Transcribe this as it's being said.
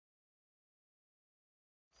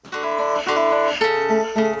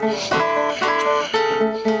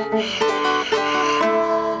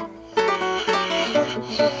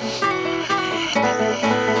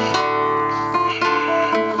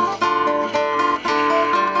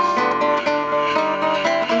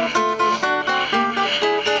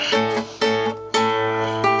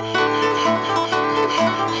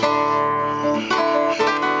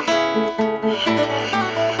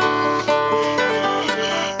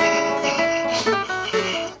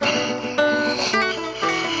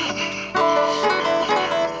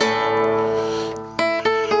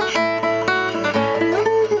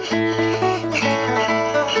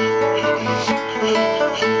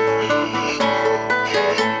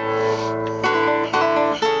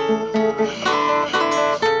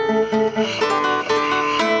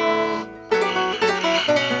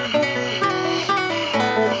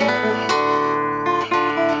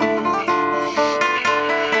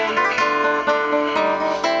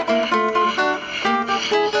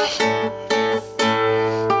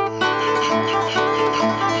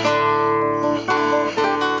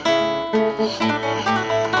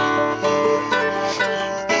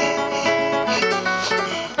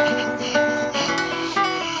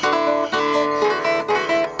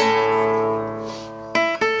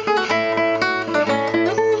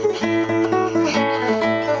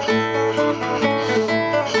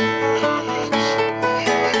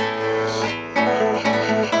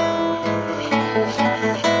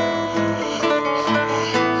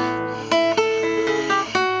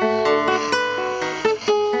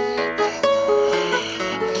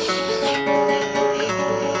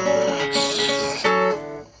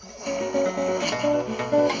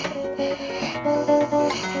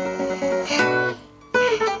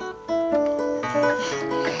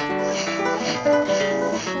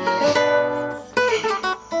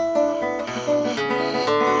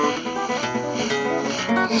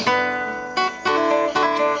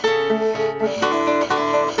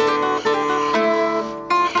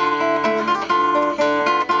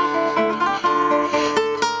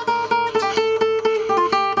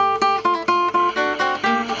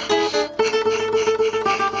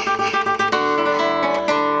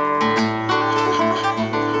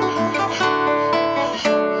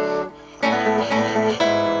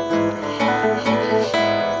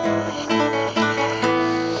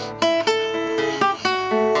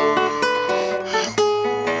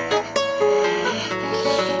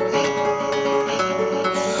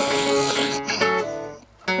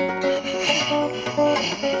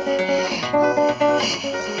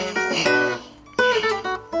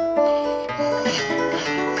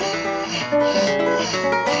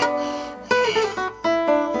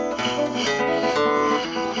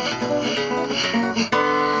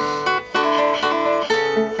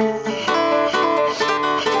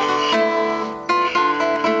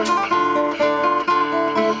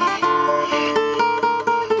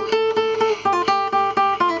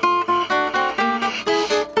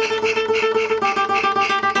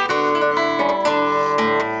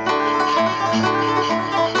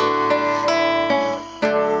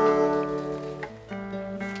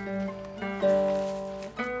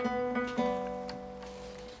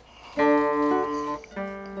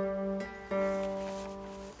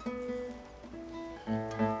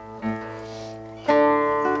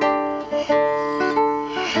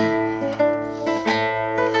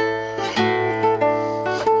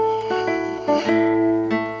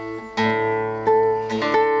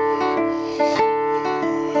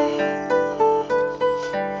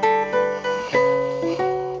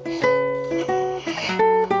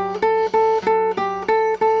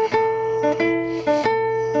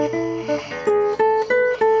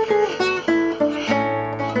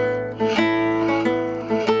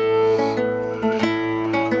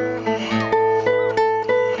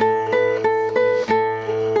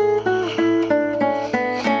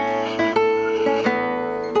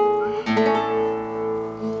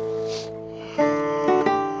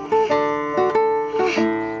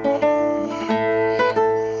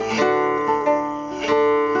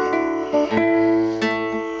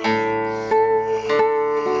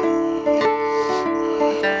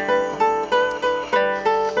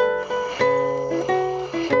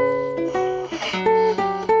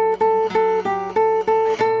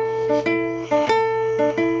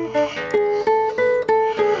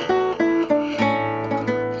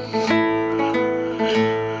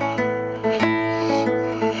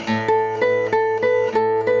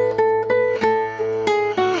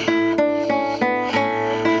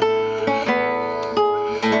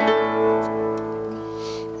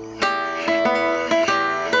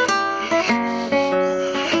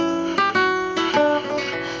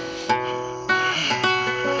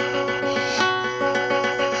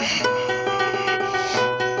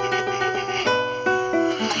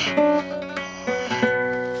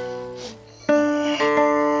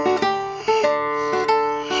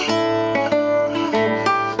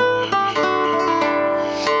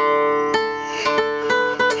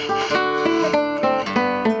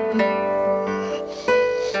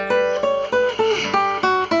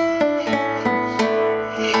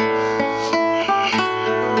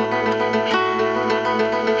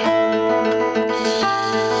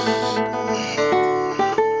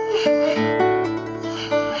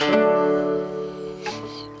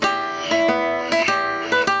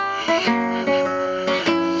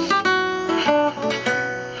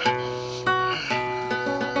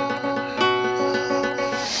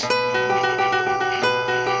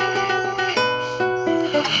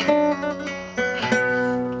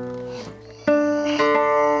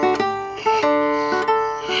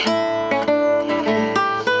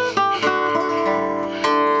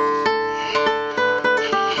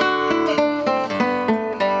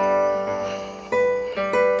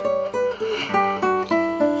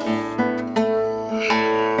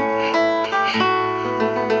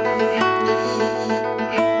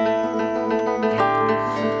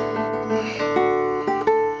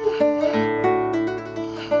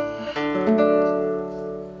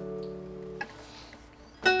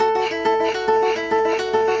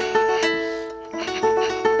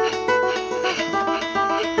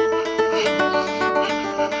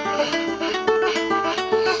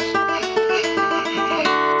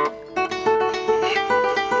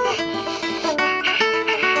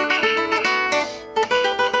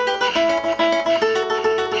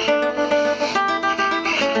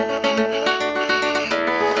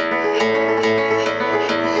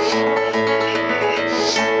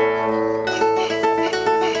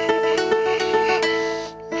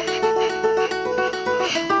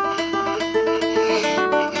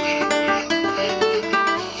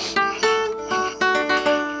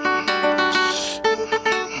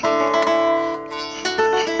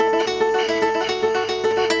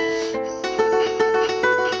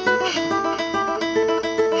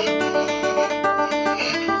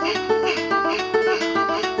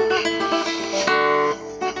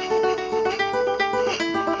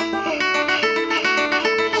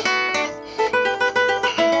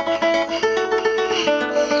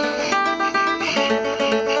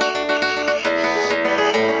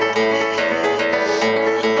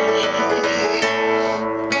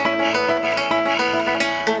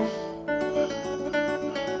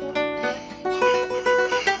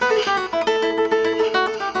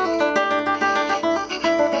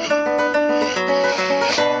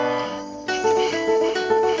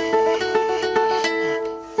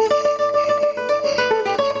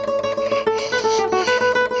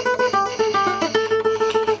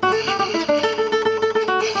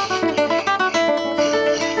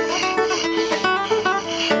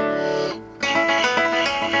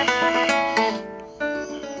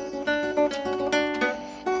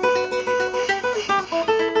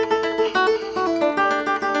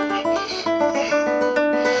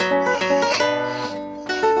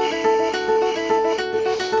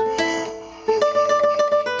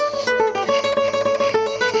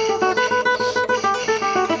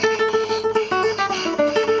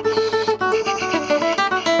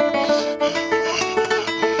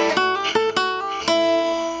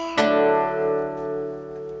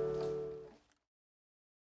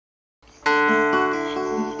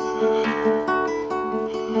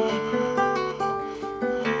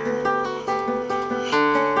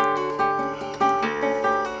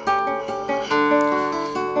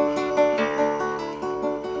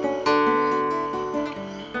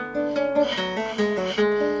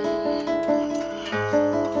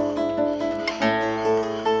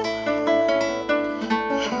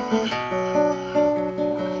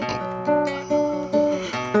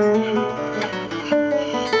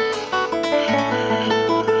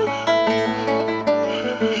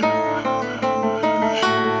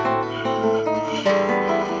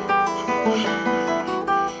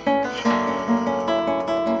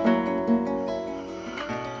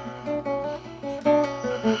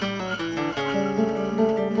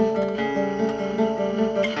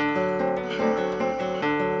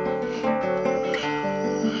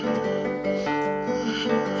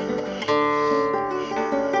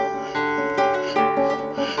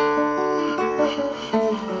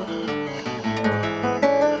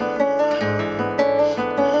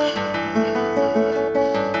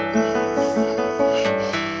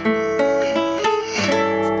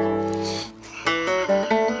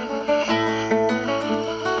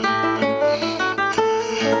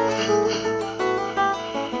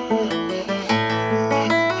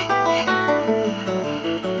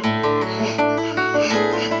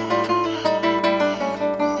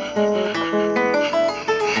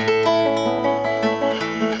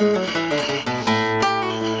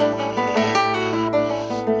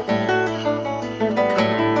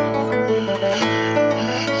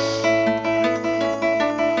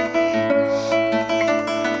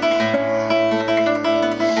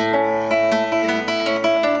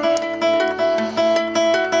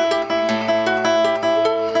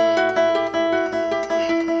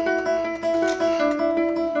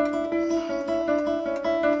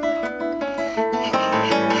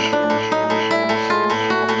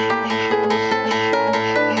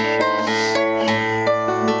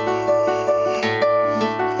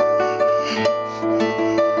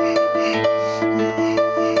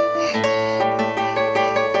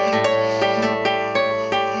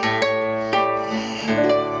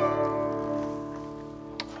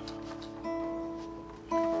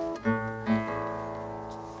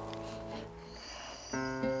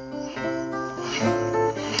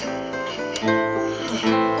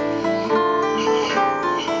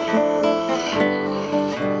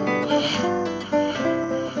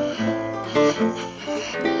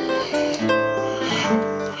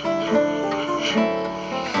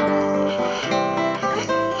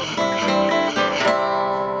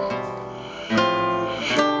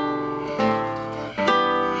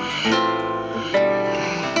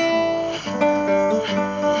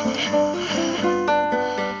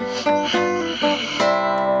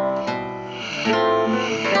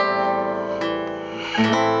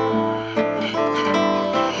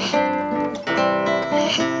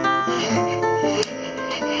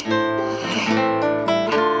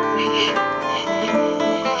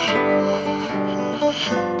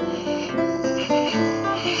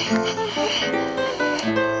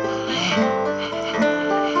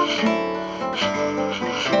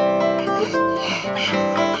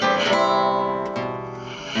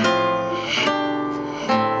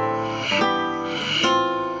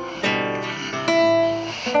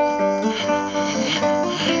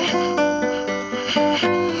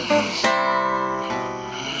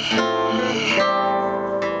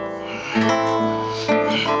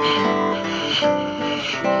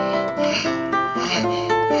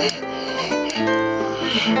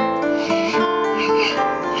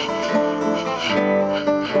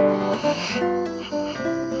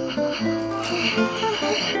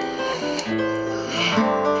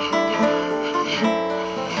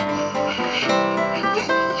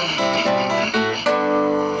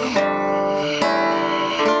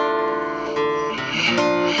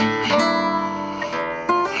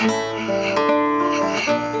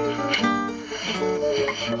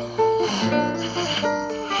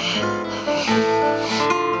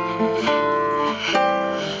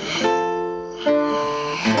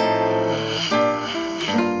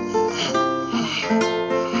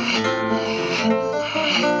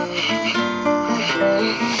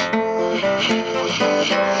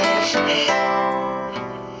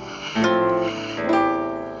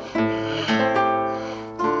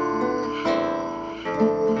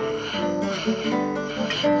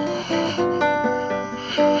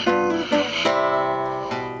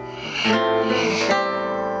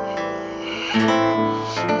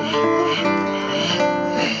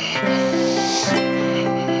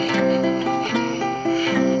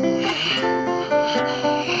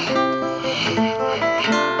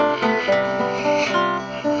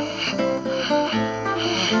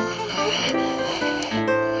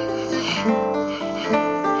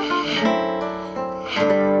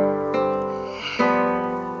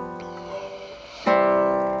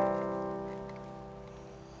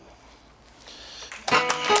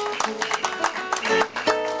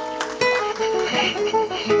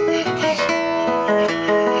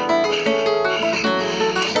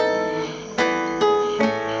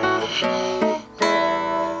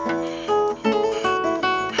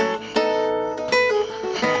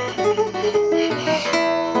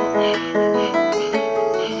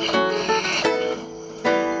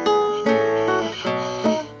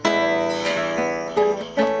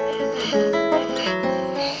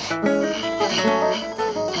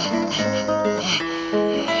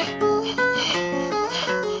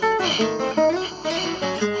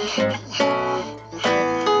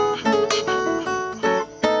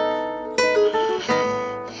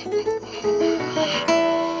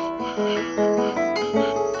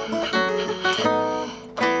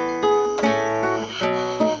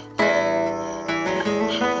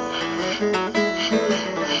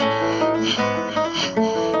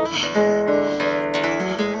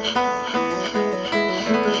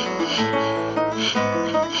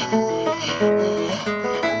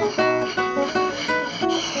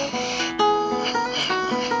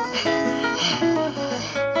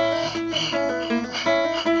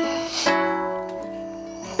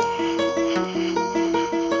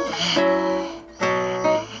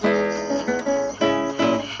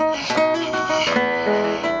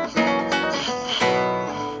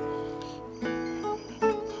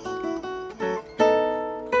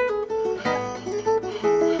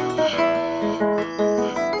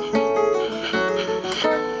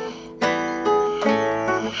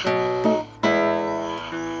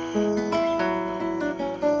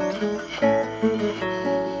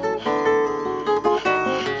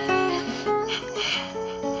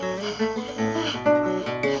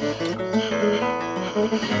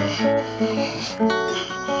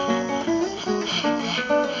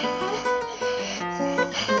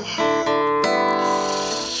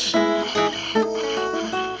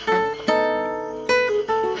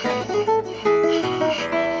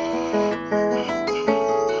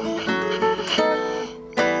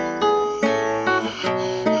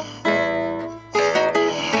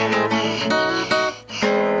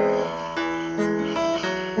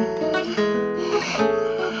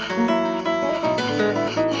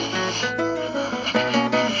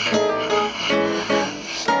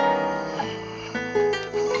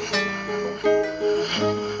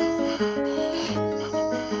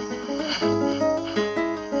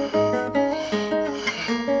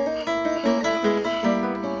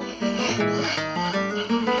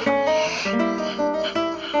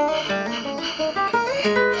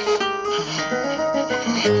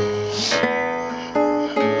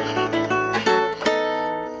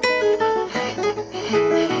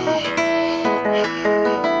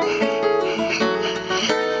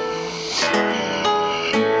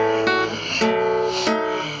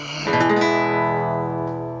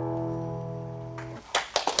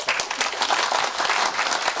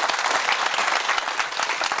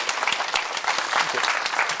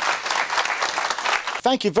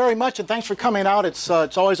Thank you very much, and thanks for coming out. It's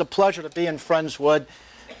always a pleasure to be in Friendswood.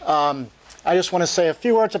 I just want to say a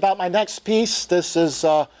few words about my next piece. This is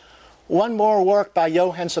one more work by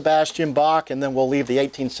Johann Sebastian Bach, and then we'll leave the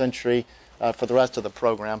 18th century for the rest of the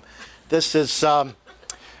program. This is the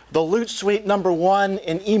Lute Suite No. 1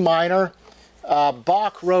 in E minor.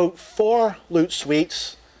 Bach wrote 4 lute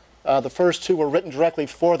suites. The first 2 were written directly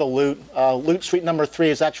for the lute. Lute suite number 3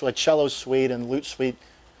 is actually a cello suite, and lute suite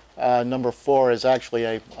number 4 is actually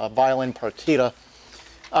a violin partita.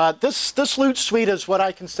 This lute suite is what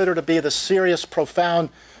I consider to be the serious, profound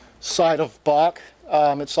side of Bach.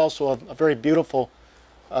 It's also a very beautiful,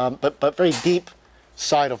 but very deep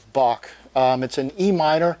side of Bach. It's in E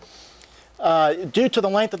minor. Due to the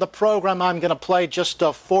length of the program, I'm going to play just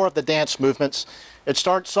 4 of the dance movements. It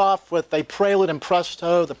starts off with a prelude and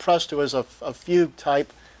presto. The presto is a fugue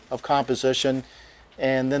type of composition,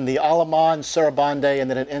 and then the allemande, sarabande, and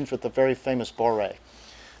then it ends with the very famous bourrée.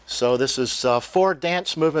 So this is 4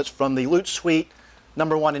 dance movements from the lute suite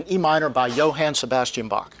number 1 in E minor by Johann Sebastian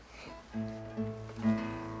Bach.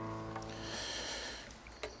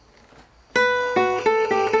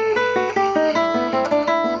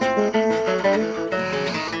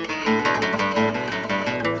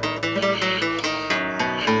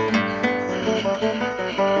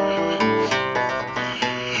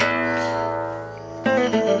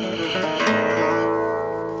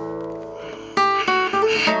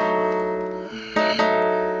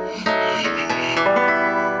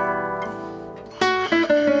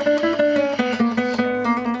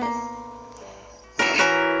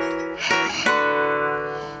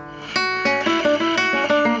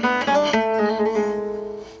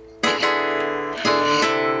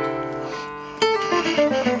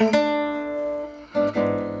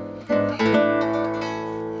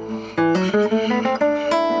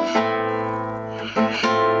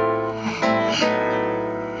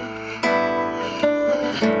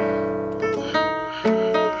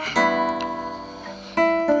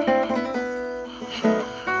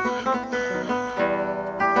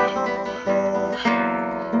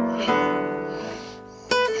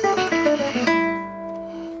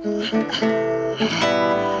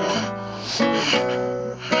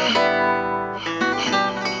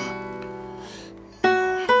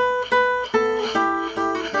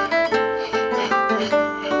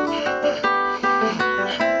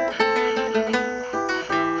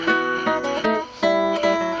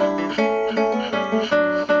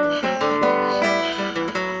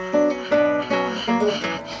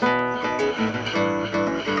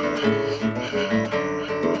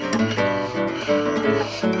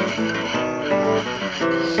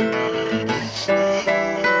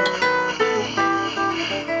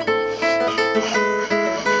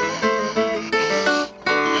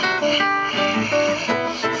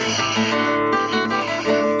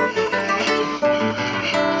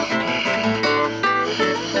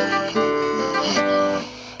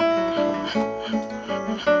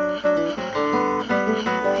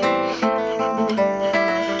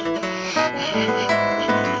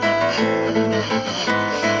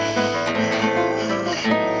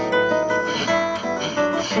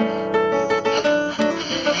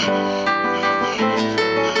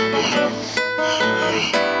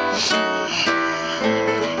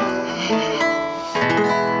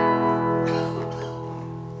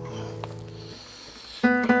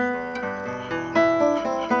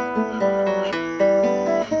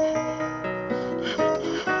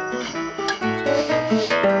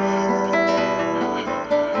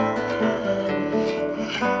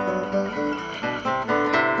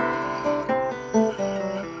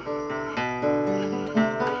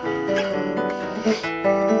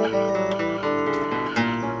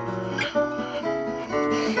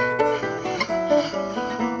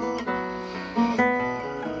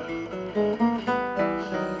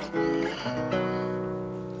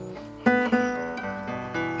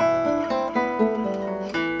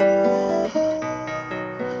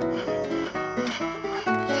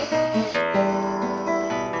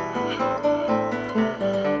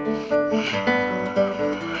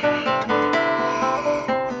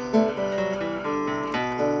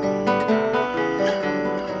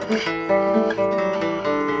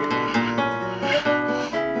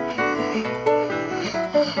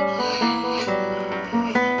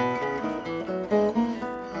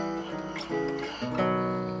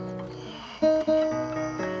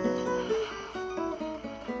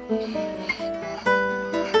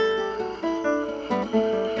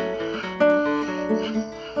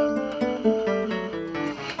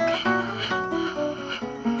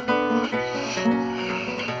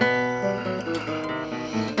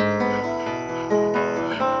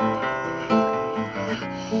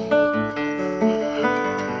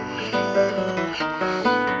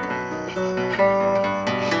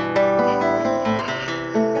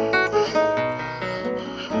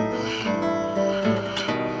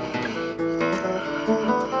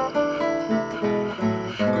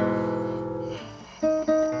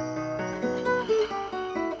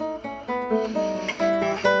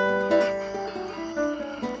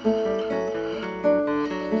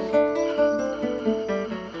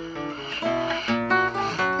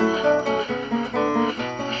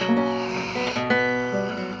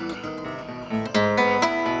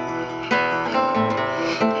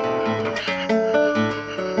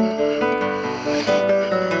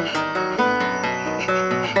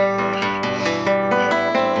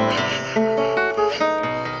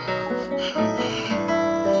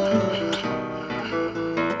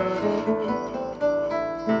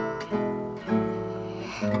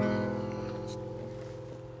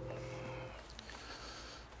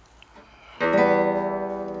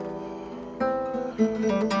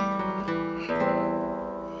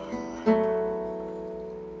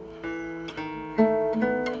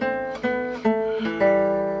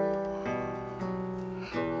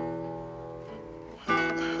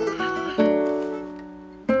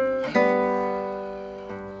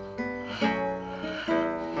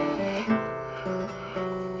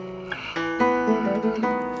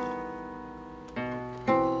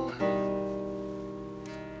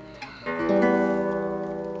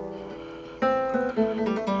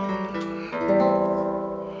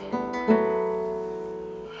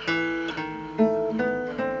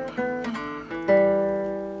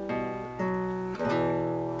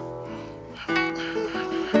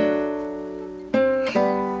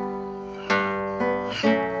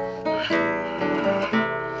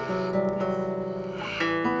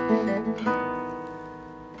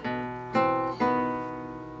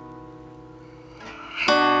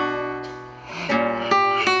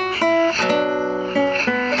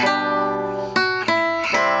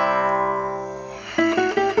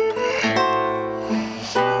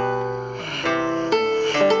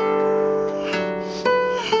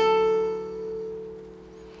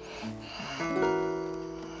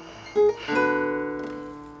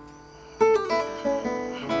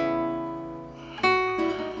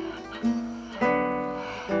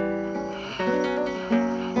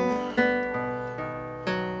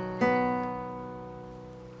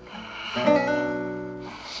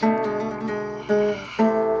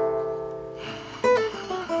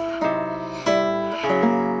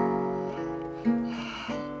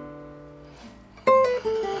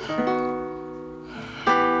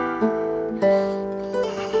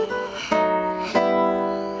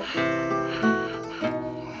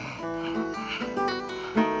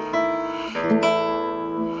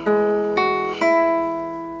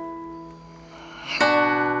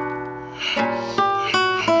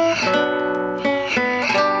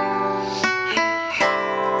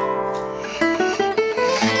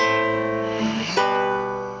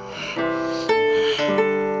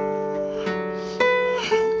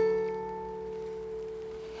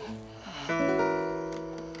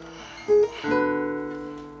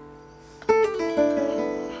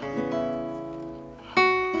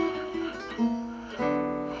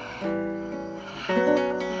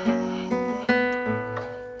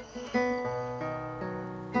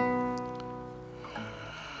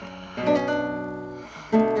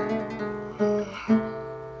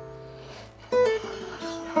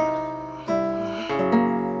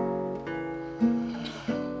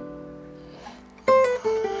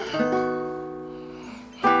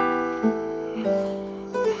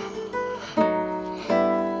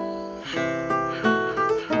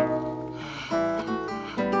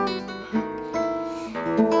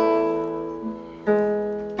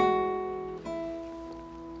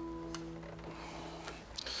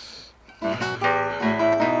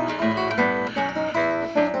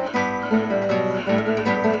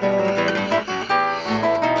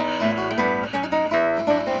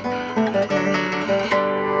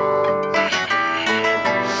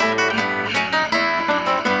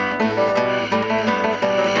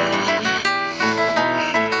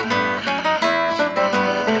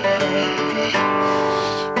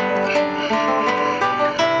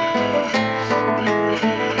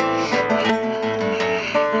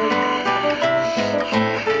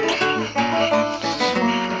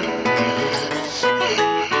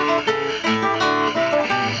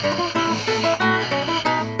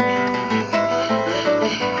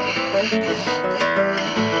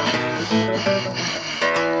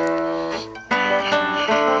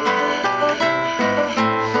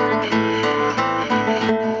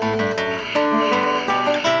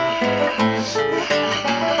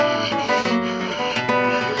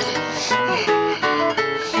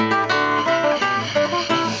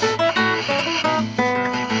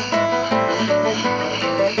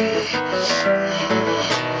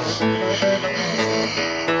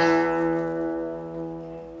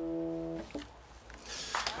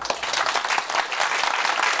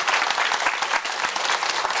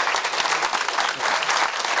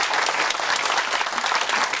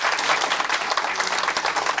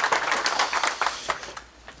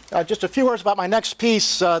 Just a few words about my next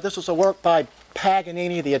piece. This was a work by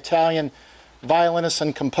Paganini, the Italian violinist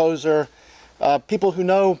and composer. People who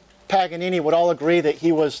know Paganini would all agree that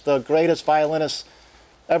he was the greatest violinist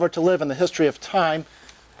ever to live in the history of time,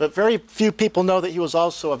 but very few people know that he was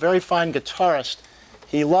also a very fine guitarist.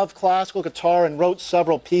 He loved classical guitar and wrote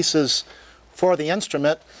several pieces for the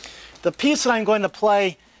instrument. The piece that I'm going to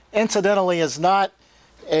play, incidentally, is not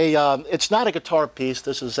it's not a guitar piece.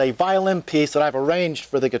 This is a violin piece that I've arranged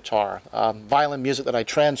for the guitar. Violin music that I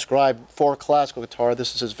transcribed for classical guitar.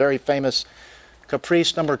 This is his very famous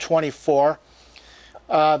Caprice number 24.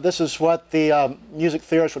 This is what the music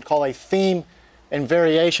theorists would call a theme and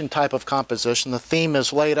variation type of composition. The theme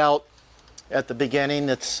is laid out at the beginning.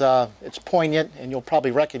 It's poignant, and you'll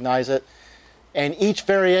probably recognize it. And each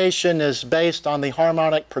variation is based on the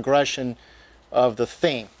harmonic progression of the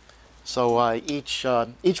theme. So each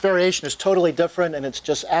variation is totally different, and it's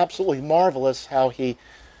just absolutely marvelous how he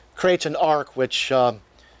creates an arc which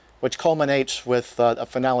culminates with a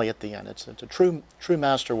finale at the end. It's a true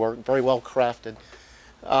masterwork, very well crafted.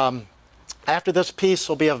 After this piece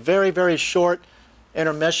will be a very, very short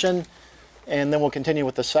intermission, and then we'll continue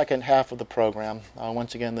with the second half of the program.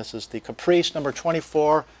 Once again, this is the Caprice number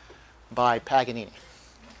 24 by Paganini.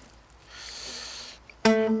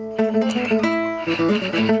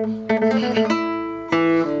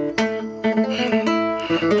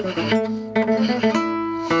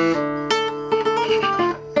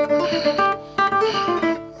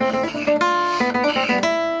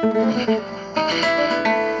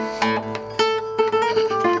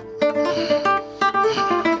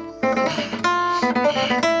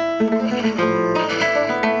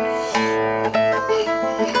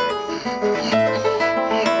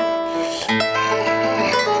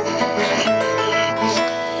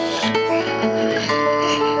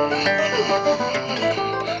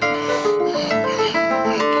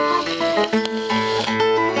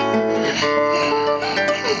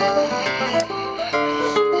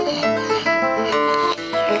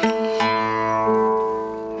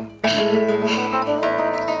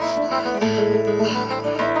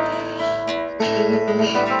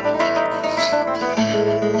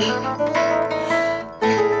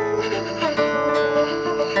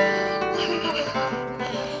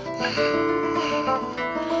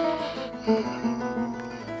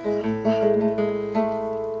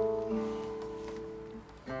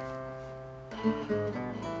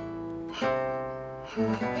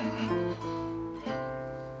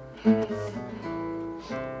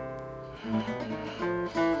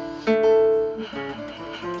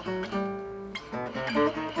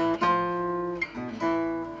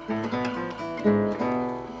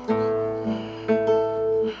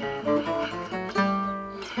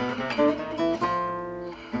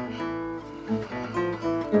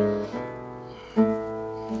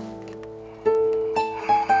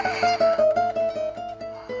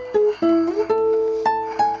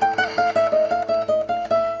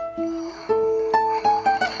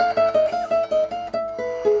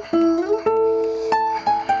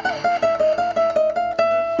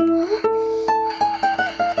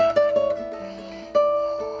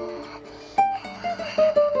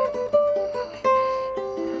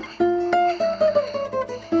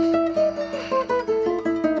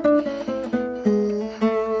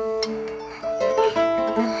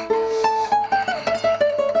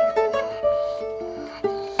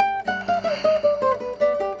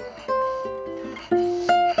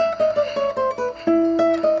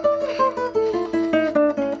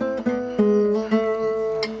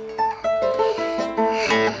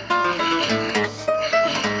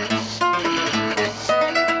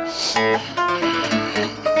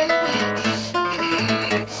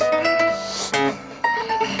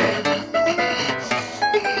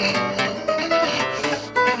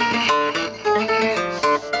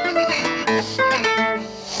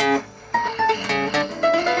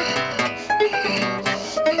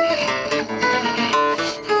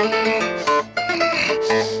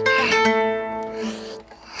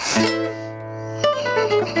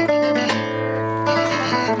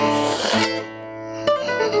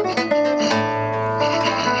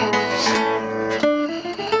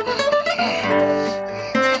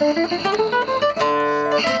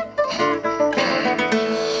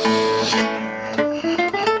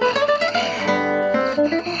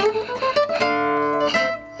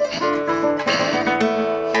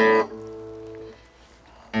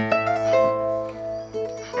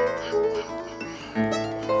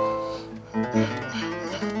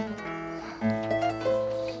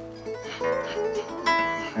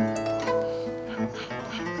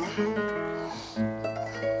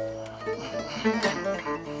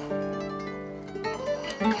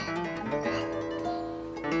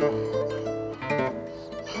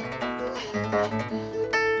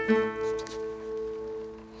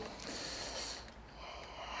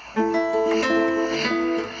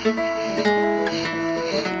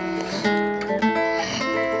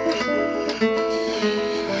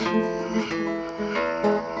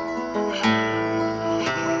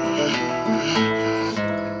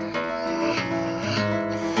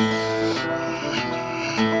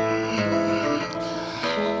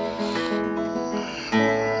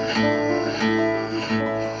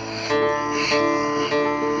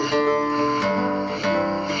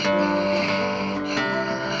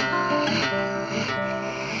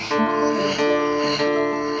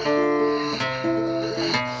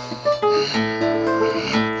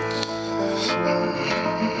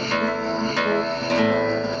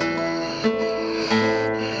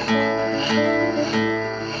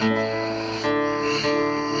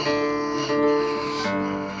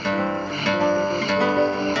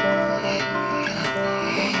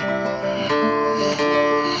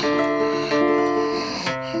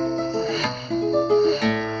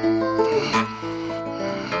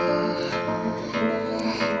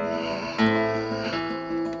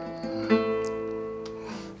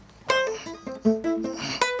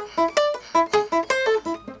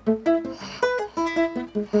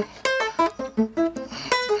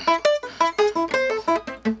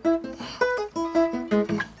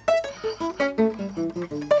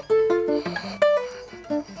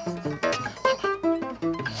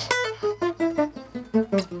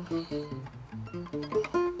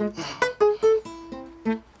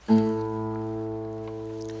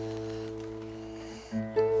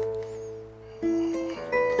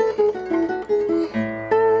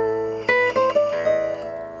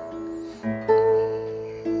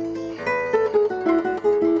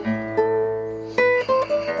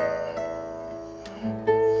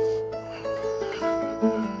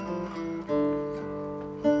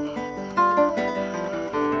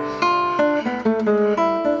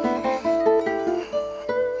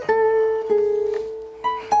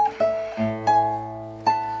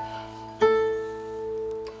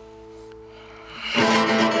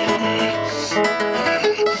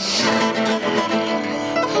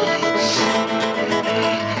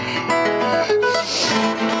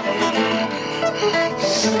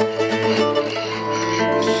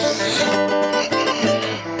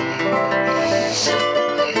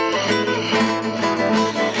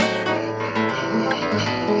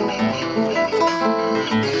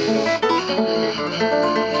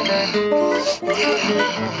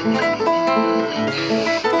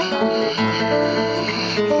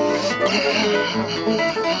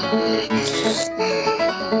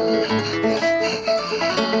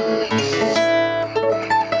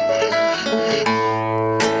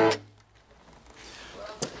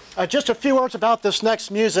 Just a few words about this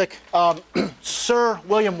next music. Sir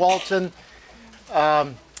William Walton,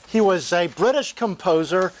 he was a British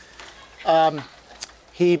composer.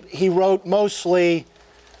 He wrote mostly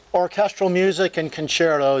orchestral music and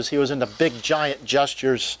concertos. He was into big, giant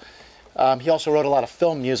gestures. He also wrote a lot of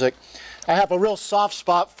film music. I have a real soft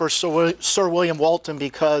spot for Sir William Walton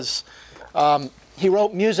because he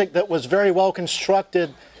wrote music that was very well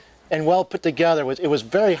constructed and well put together. It was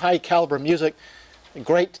very high caliber music.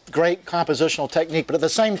 Great compositional technique, but at the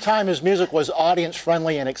same time his music was audience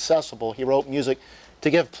friendly and accessible. He wrote music to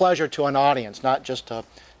give pleasure to an audience, not just to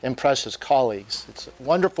impress his colleagues. It's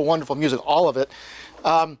wonderful, wonderful music, all of it.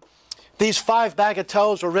 These 5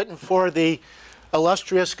 bagatelles were written for the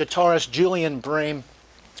illustrious guitarist Julian Bream,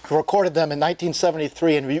 who recorded them in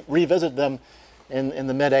 1973 and revisited them in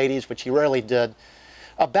the mid-'80s, which he rarely did.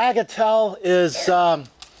 A bagatelle is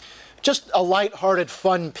just a light-hearted,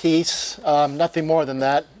 fun piece, nothing more than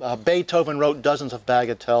that. Beethoven wrote dozens of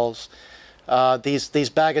bagatelles. These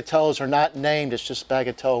bagatelles are not named, it's just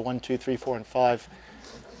bagatelle 1, 2, 3, 4, and 5,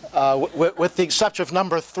 with the exception of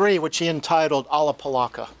number 3, which he entitled Alla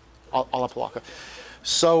Polacca. Alla Polacca.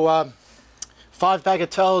 So, 5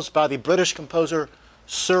 bagatelles by the British composer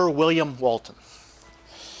Sir William Walton.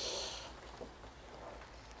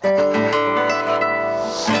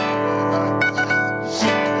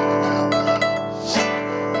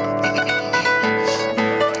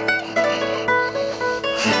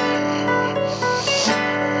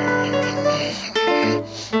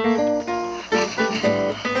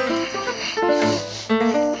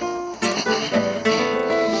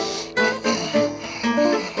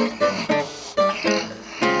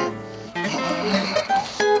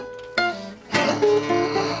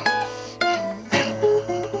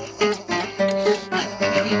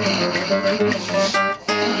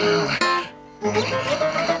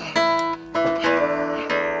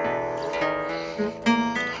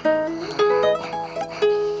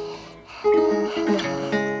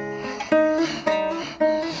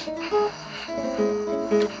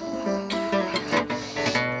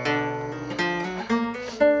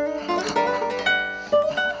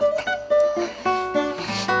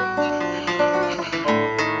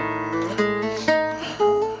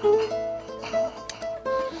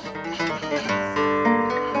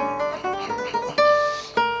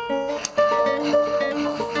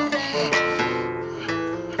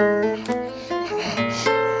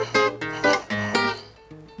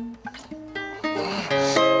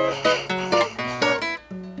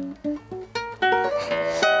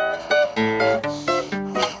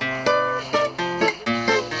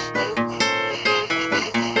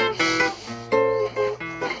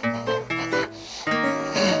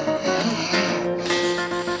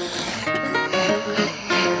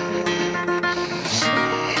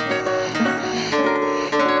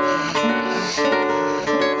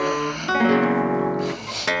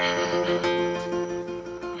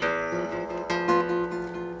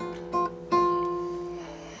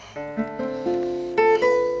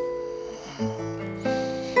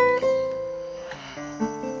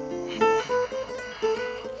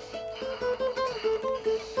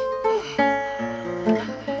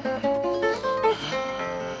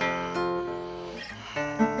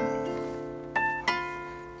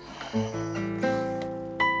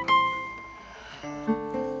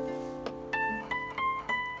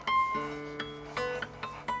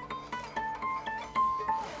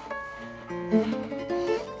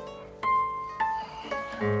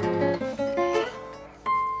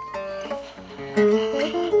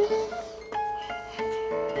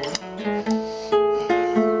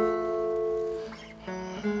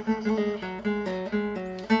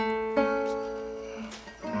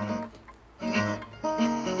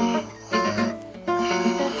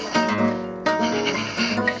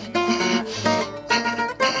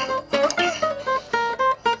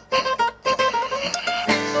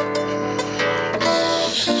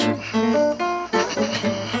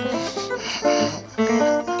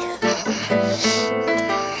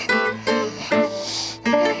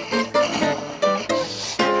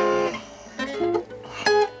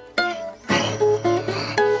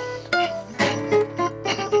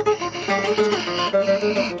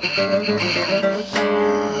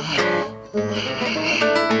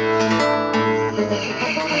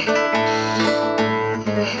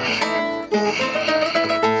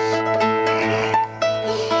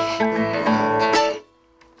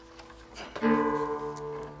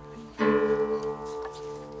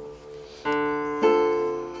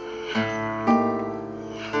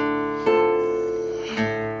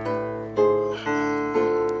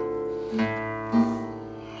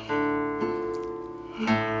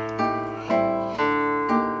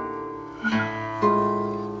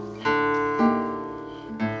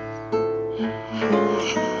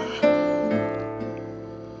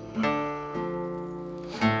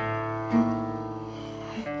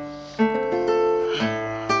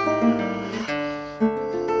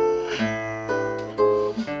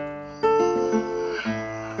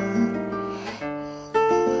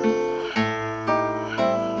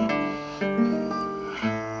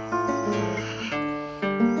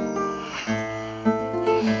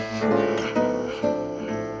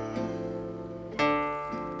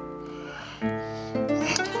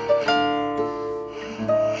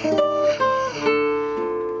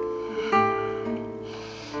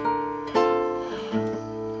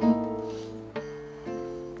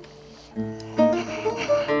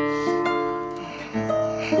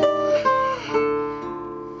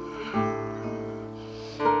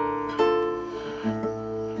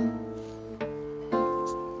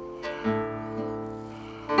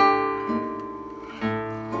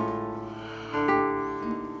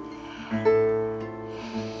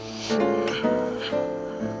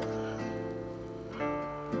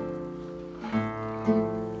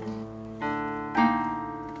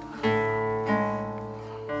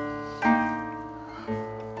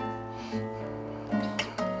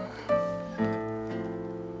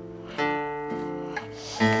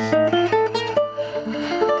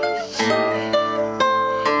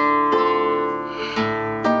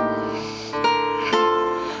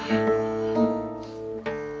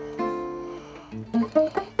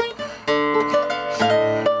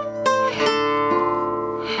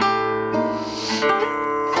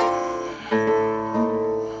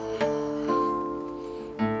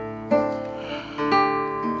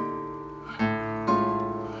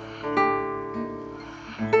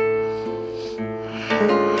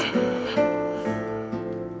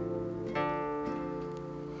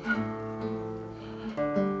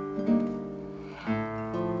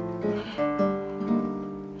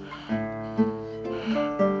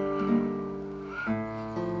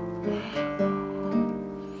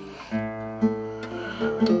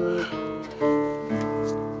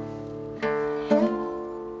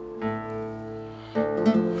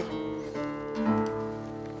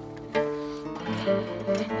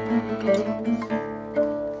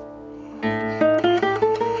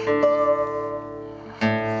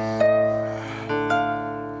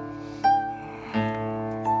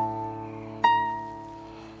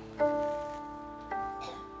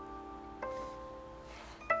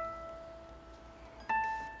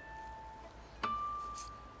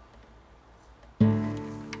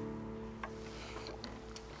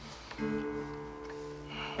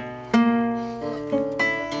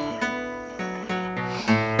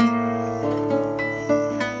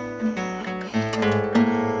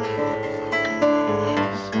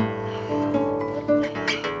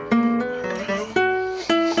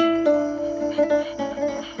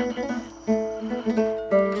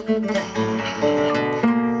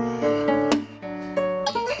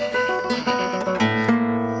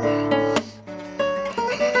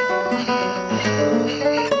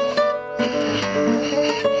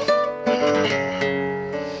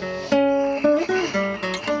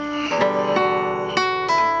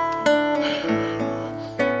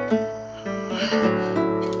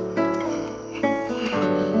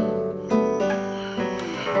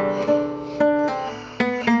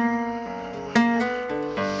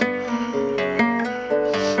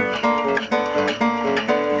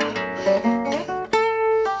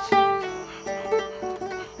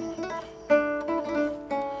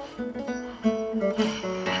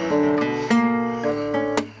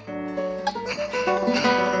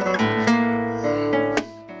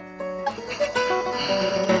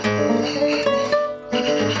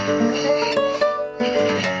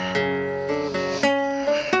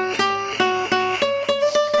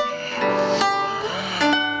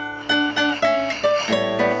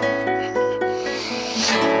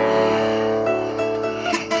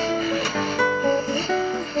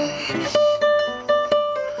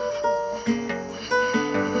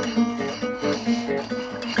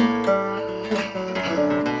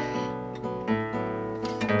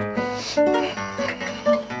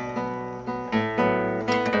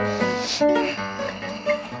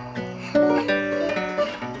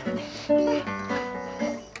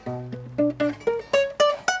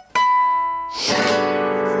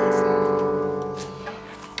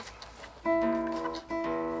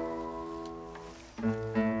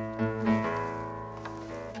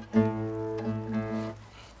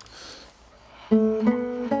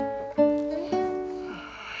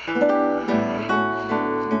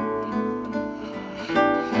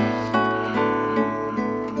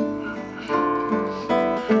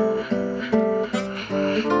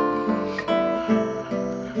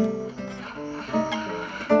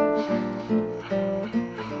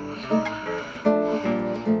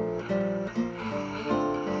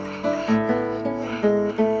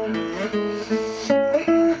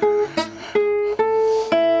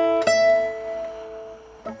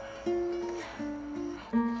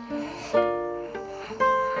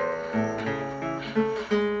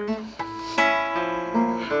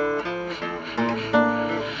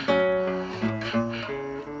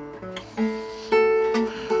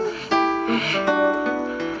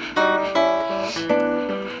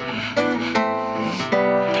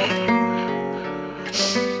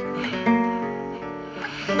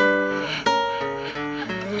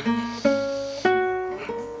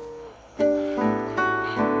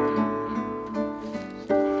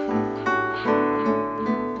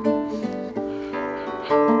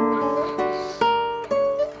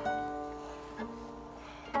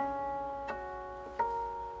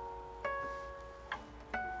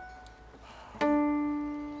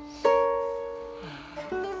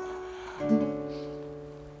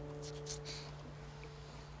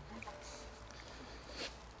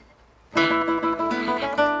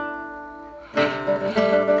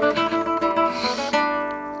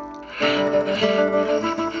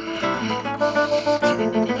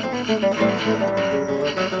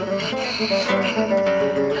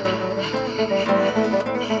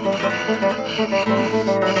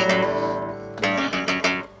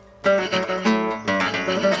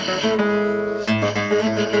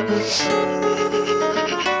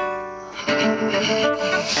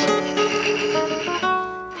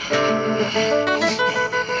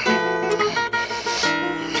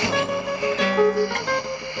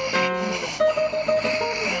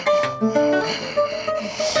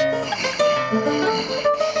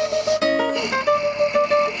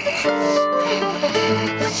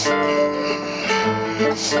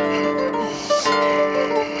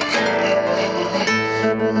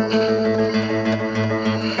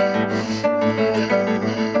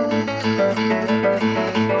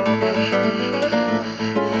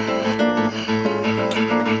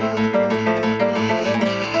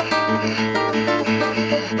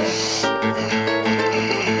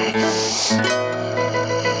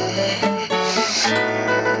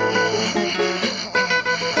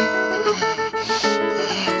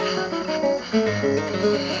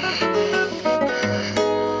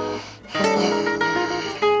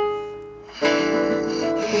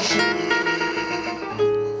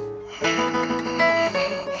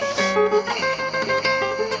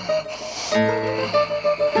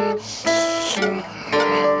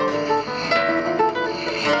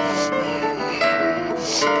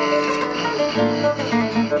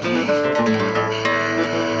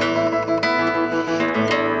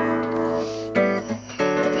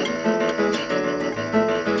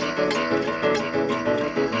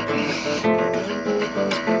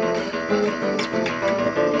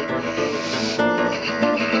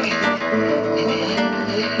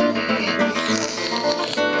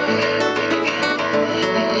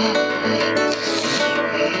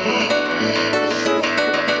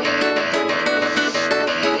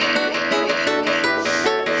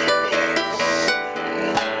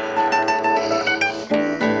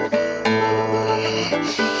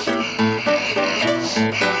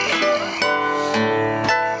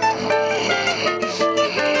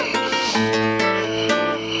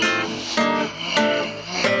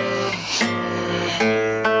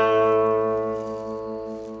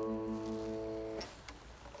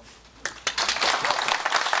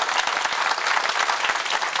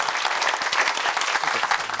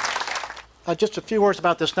 Just a few words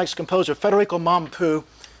about this next composer, Federico Mompou.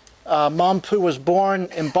 Mompou was born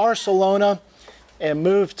in Barcelona and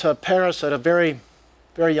moved to Paris at a very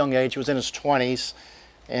young age. He was in his 20s.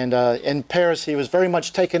 And in Paris, he was very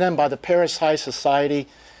much taken in by the Paris High Society.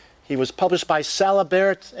 He was published by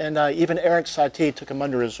Salabert, and even Eric Satie took him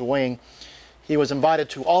under his wing. He was invited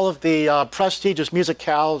to all of the prestigious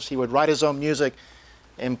musicales. He would write his own music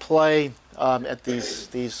and play at these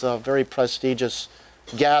very prestigious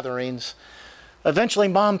gatherings. Eventually,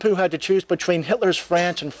 Mompou had to choose between Hitler's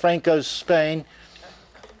France and Franco's Spain.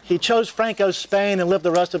 He chose Franco's Spain and lived the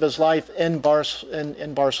rest of his life in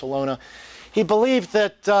Barcelona. He believed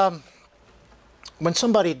that when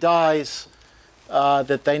somebody dies,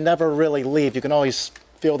 that they never really leave. You can always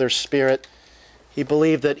feel their spirit. He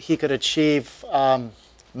believed that he could achieve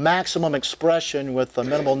maximum expression with a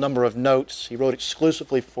minimal number of notes. He wrote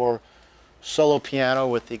exclusively for solo piano,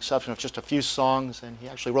 with the exception of just a few songs, and he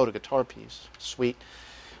actually wrote a guitar piece, suite.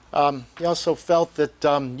 He also felt that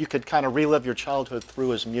you could kind of relive your childhood through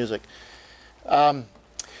his music.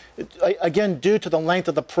 Again, due to the length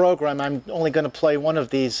of the program, I'm only going to play one of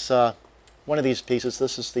these pieces.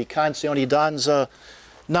 This is the Canzoni Danza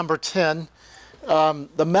number 10.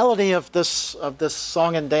 The melody of this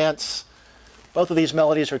song and dance, both of these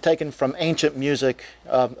melodies are taken from ancient music.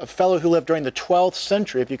 A fellow who lived during the 12th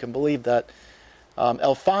century, if you can believe that,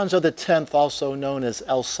 Alfonso X, also known as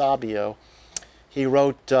El Sabio. He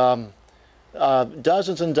wrote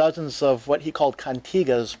dozens and dozens of what he called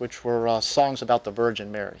cantigas, which were songs about the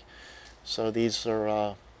Virgin Mary. So these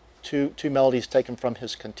are two melodies taken from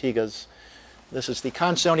his cantigas. This is the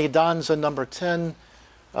Canzoni Danza number 10,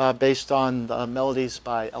 based on melodies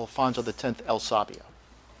by Alfonso X, El Sabio.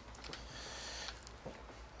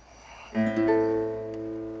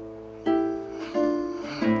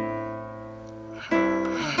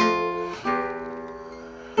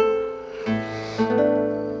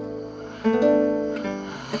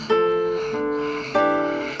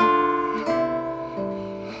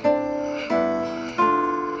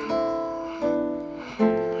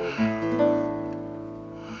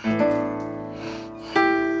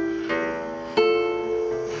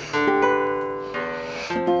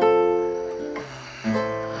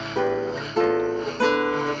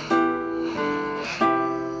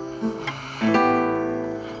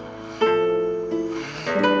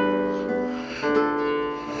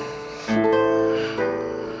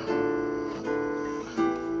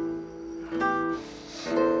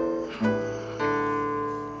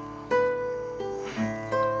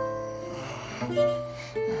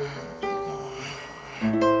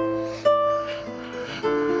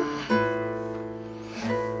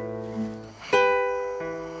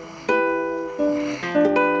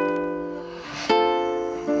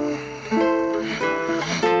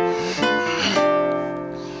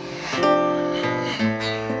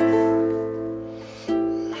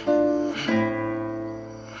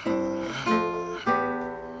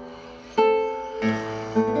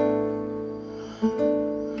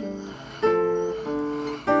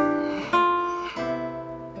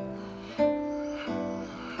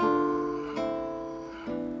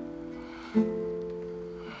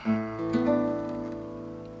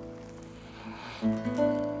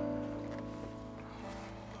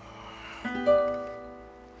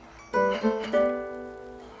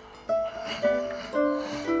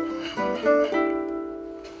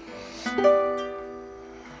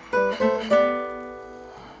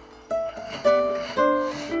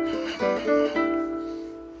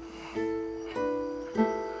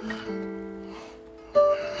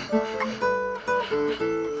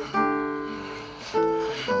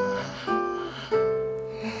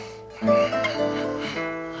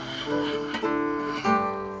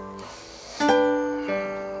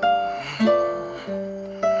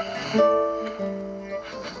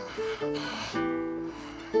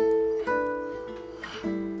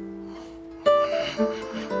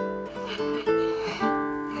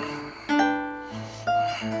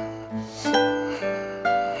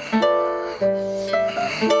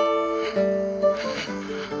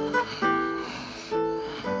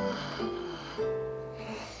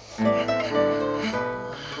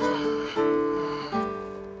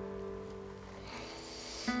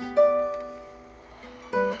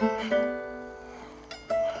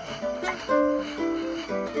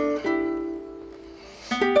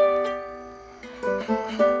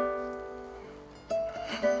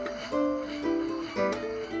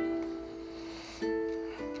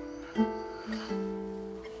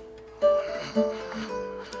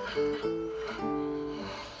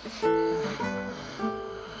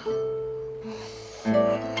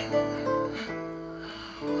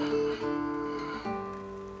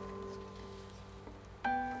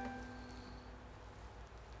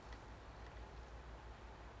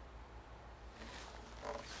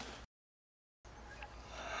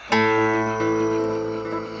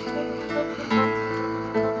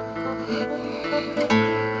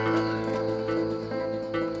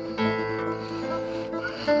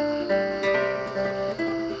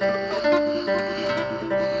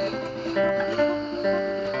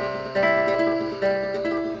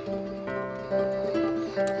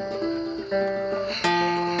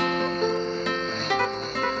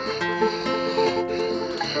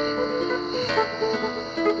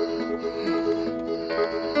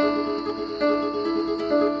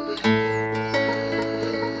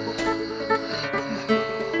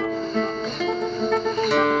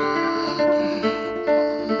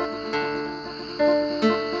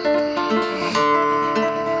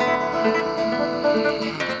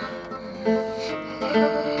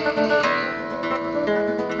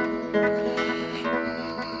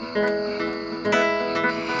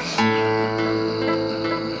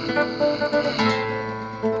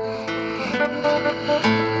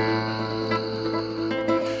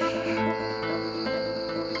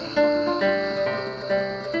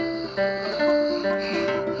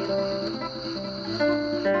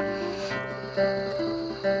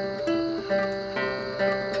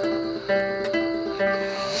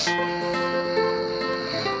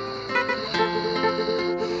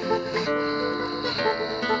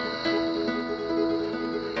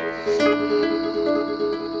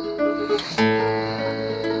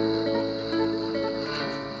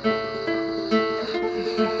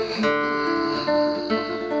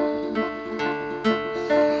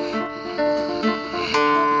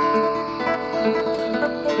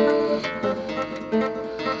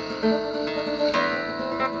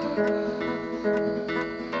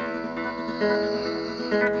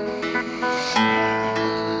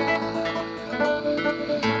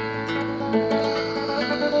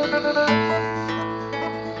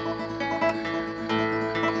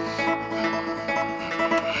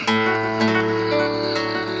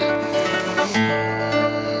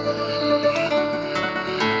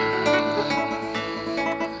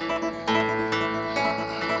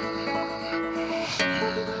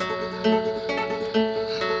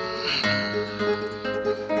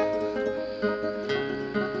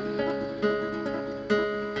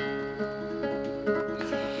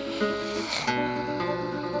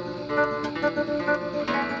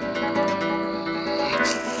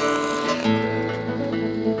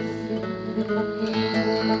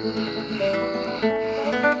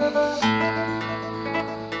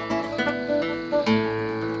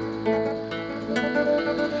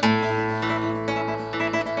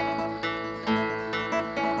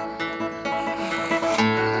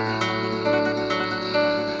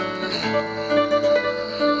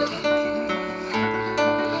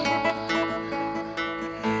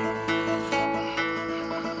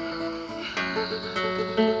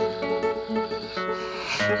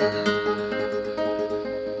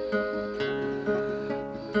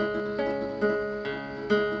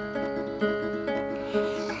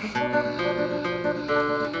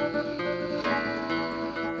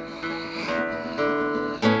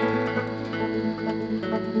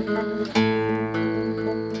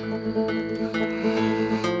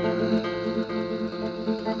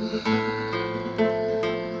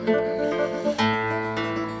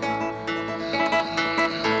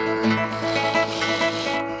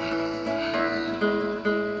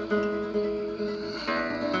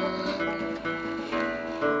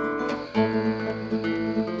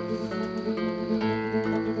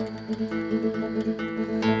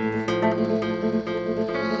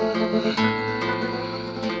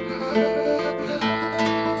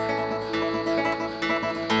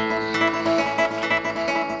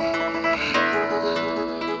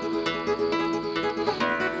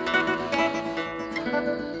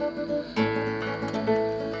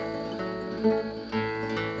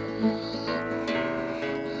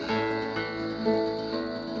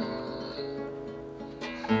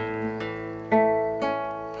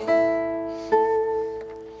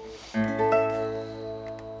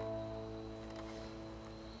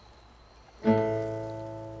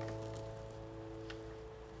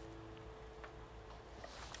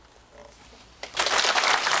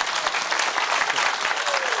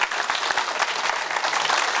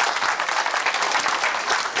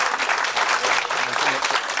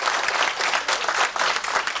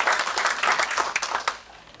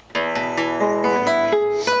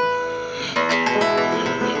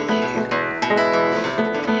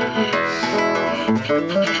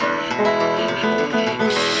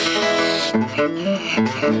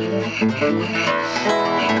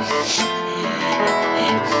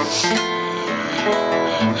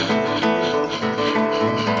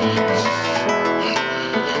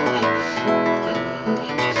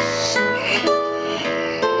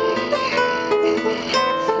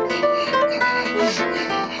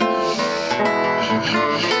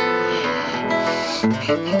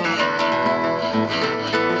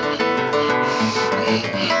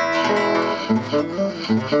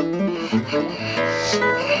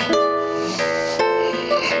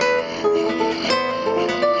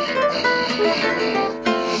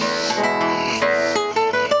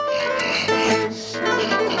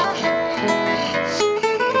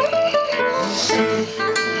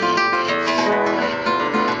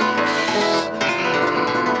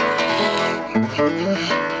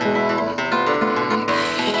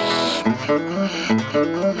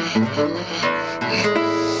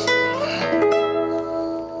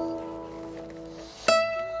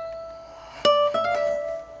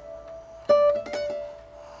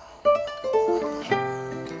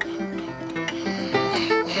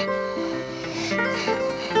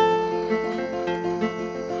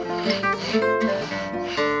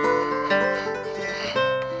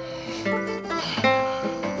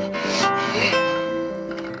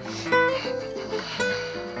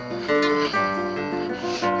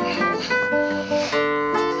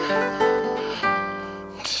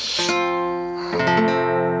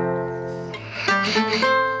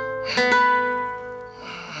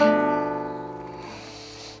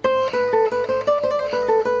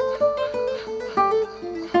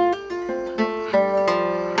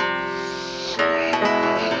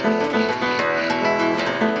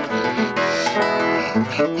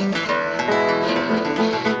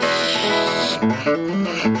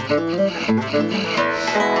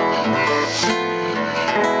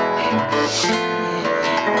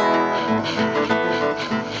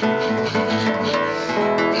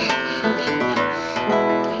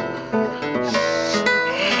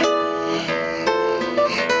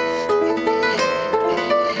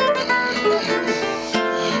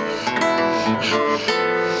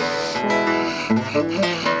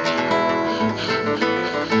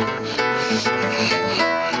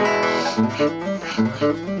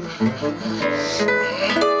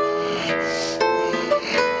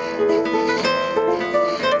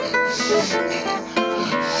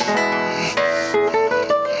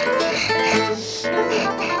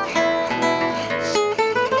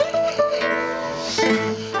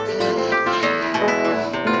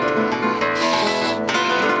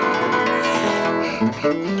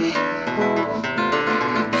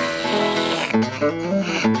 I'd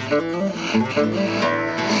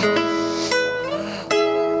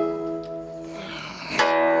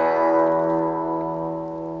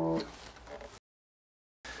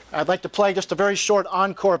like to play just a very short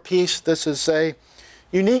encore piece. This is a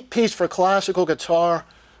unique piece for classical guitar.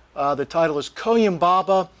 The title is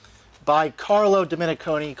Coimbaba by Carlo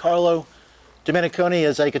Domeniconi. Carlo Domeniconi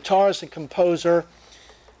is a guitarist and composer.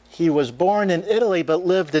 He was born in Italy but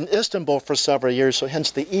lived in Istanbul for several years, so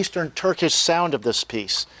hence the Eastern Turkish sound of this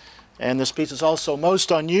piece. And this piece is also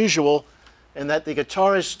most unusual in that the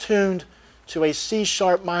guitar is tuned to a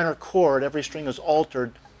C-sharp minor chord. Every string is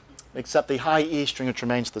altered except the high E string, which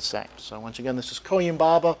remains the same. So once again, this is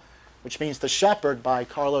Coimbaba, which means the shepherd, by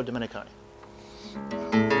Carlo Domeniconi.